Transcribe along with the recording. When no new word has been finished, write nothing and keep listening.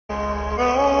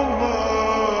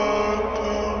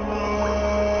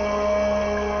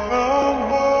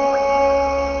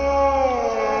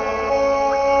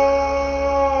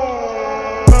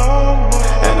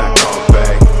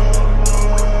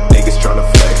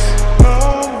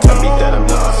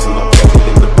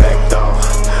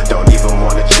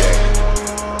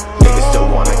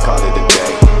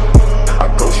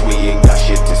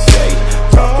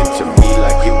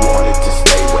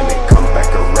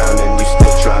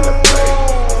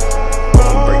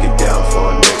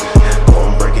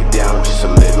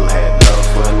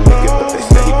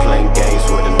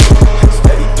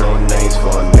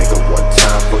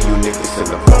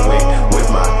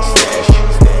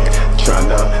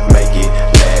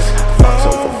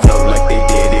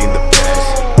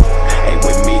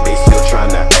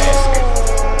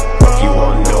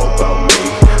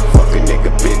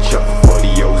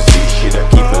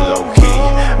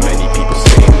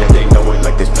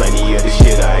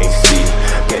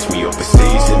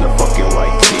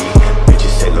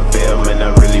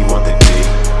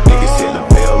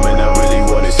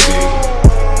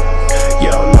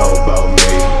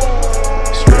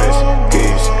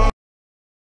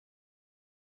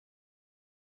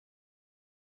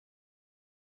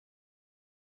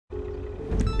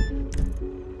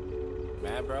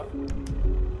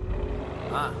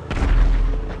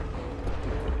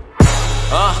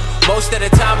Most of the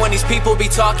time when these people be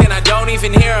talking, I don't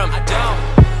even hear them.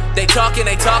 They talk and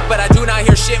they talk, but I do not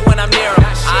hear shit when I'm near them.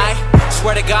 I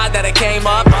swear to God that I came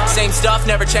up, same stuff,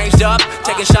 never changed up.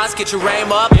 Taking shots, get your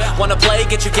aim up. Wanna play,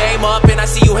 get your game up. And I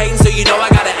see you hating, so you know I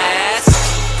gotta ask.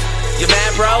 You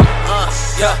mad, bro?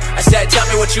 Yeah. I said, tell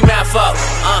me what you mad for.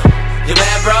 You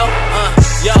mad, bro?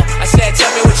 Yo, I said,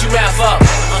 tell me what you mad for.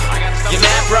 You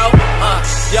mad, bro?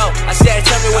 Yo, I said,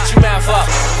 tell me what you mad for.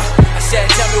 I said,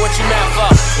 tell me what you mad for.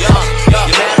 Yo,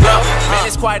 you mad, bro? Man,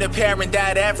 it's quite apparent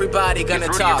that everybody gonna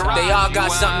talk. They all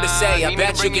got something to say. I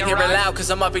bet you can hear it loud, cause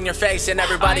I'm up in your face. And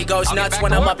everybody goes nuts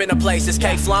when I'm up in a place. It's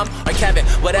K-Flum or Kevin,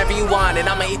 whatever you want. And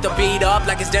I'ma eat the beat up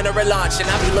like it's dinner or lunch. And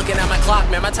I be looking at my clock,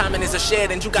 man, my timing is a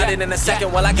shit. And you got it in a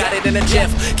second, well I got it in a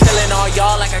jiff. Killing all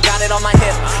y'all like I got it on my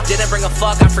hip. Didn't bring a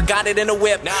fuck, I forgot it in a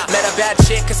whip. Met a bad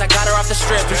chick cause I got her off the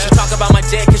strip. You should talk about my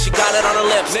dick cause she got it on her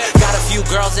lips. Got a few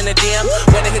girls in the DM.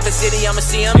 When I hit the city I'ma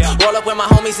see them. Roll up with my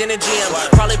homies in the gym.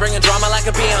 Probably bringing drama like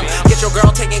a BM. Get your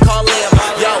girl taking call Liam.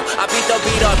 Yo, I beat the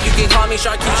beat up, you can call me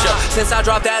Sharkeisha. Since I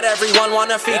dropped that everyone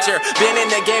wanna feature. Been in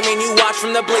the game and you watch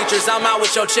from the bleachers. I'm out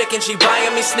with your chick and she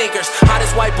buying me sneakers.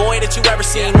 Hottest white boy that you ever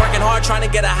seen. Working hard trying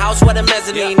to get a house with a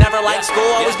mezzanine. Never liked school,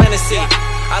 always been a C.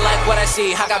 I like what I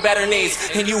see, I got better needs.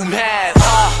 And you mad,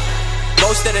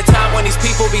 Most of the time when these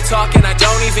people be talking, I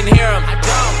don't even hear them.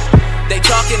 They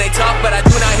talk and they talk, but I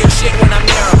do not hear shit when I'm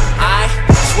near them. I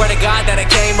swear to God that I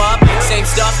came up, same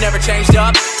stuff, never changed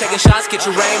up. Taking shots, get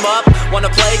your aim up. Wanna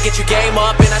play, get your game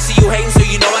up. And I see you hating, so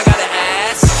you know I gotta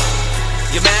ask.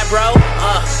 You mad, bro?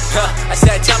 I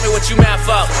said, tell me what you mad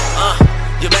for.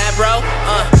 You mad, bro?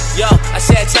 Yo, I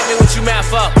said, tell me what you mad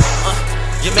for.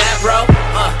 You mad, bro?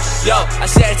 Yo, I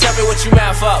said, tell me what you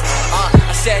mad for.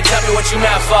 I said, tell me what you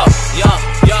mad for. Yo,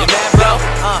 you mad, bro?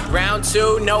 Round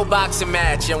two, no boxing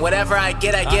match. And whatever I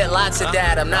get lots of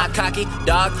that. I'm not cocky,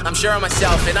 dog, I'm sure of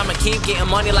myself. And I'ma keep getting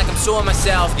money like I'm suing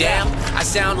myself. Damn, I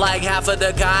sound like half of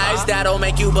the guys that'll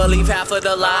make you believe half of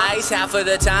the lies. Half of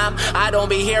the time, I don't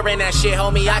be hearing that shit,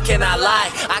 homie. I cannot lie,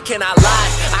 I cannot lie.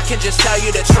 I can just tell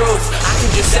you the truth, I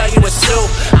can just sell you a soup.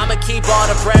 I'ma keep all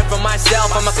the bread for myself.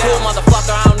 I'm a cool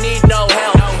motherfucker, I don't need no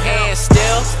help. And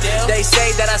still, they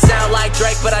say that I sound like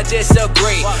Drake, but I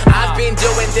disagree. I've been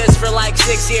doing this for like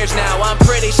 6 years now. I'm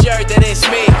pretty sure that it's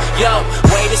me. Yo,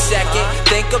 wait a second,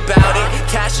 think about it.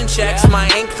 Cash and checks, my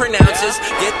ink pronounces.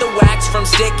 Get the wax from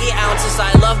sticky ounces.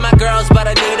 I love my girls, but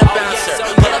I need a bouncer.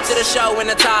 Pull up to the show in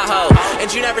the Tahoe,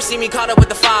 and you never see me caught up with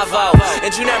the 5-0.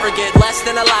 And you never get less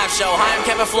than a live show. Hi, I'm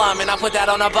Kevin Flum, and I put that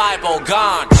on a Bible.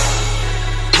 Gone.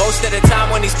 Most of the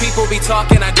time when these people be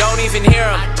talking, I don't even hear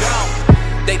them.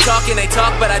 They talk and they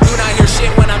talk, but I do not hear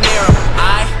shit when I'm near them.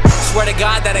 I swear to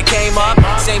God that I came up,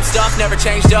 same stuff, never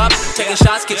changed up. Taking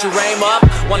shots, get your aim up.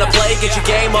 Wanna play, get your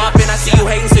game up. And I see you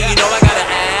hating, so you know I gotta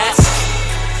ask.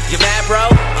 You mad, bro?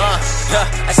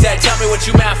 I said, tell me what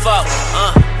you mad for.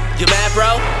 You mad,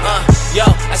 bro? Yo,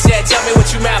 I said, tell me what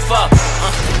you mad for.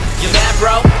 You mad,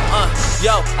 bro?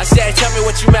 Yo, I said, tell me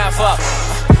what you mad for.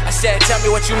 I said, tell me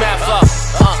what you mad for.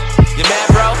 You mad,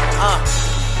 bro?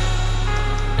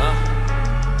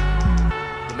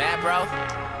 You mad, bro?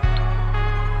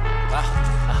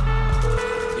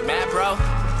 You mad, bro?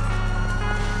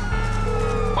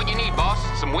 What you need, boss?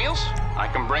 Some wheels? I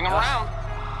can bring them around.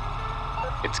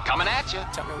 It's coming at you.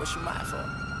 Tell me what you mad for.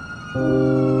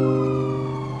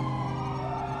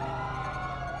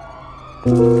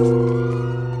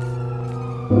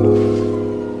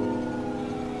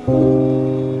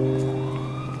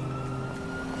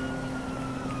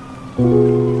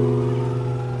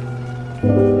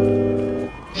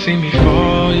 See me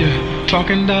fall, yeah.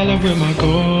 Talking dollar with my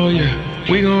goal, yeah.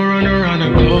 We gon' run around the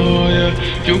globe,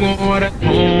 yeah. You gon' want at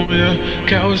home, yeah.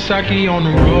 Kawasaki on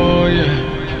the road, yeah.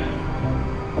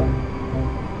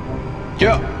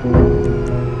 Yeah.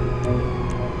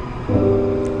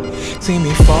 See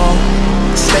me fall,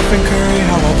 Stephen Curry,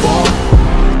 how I ball.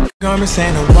 Garments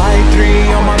and a white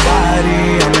 3 on my body.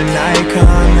 I'm an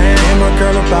icon, man. And my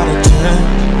girl about a 10.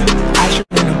 I should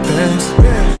win a Benz.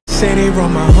 Say they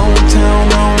run my hometown.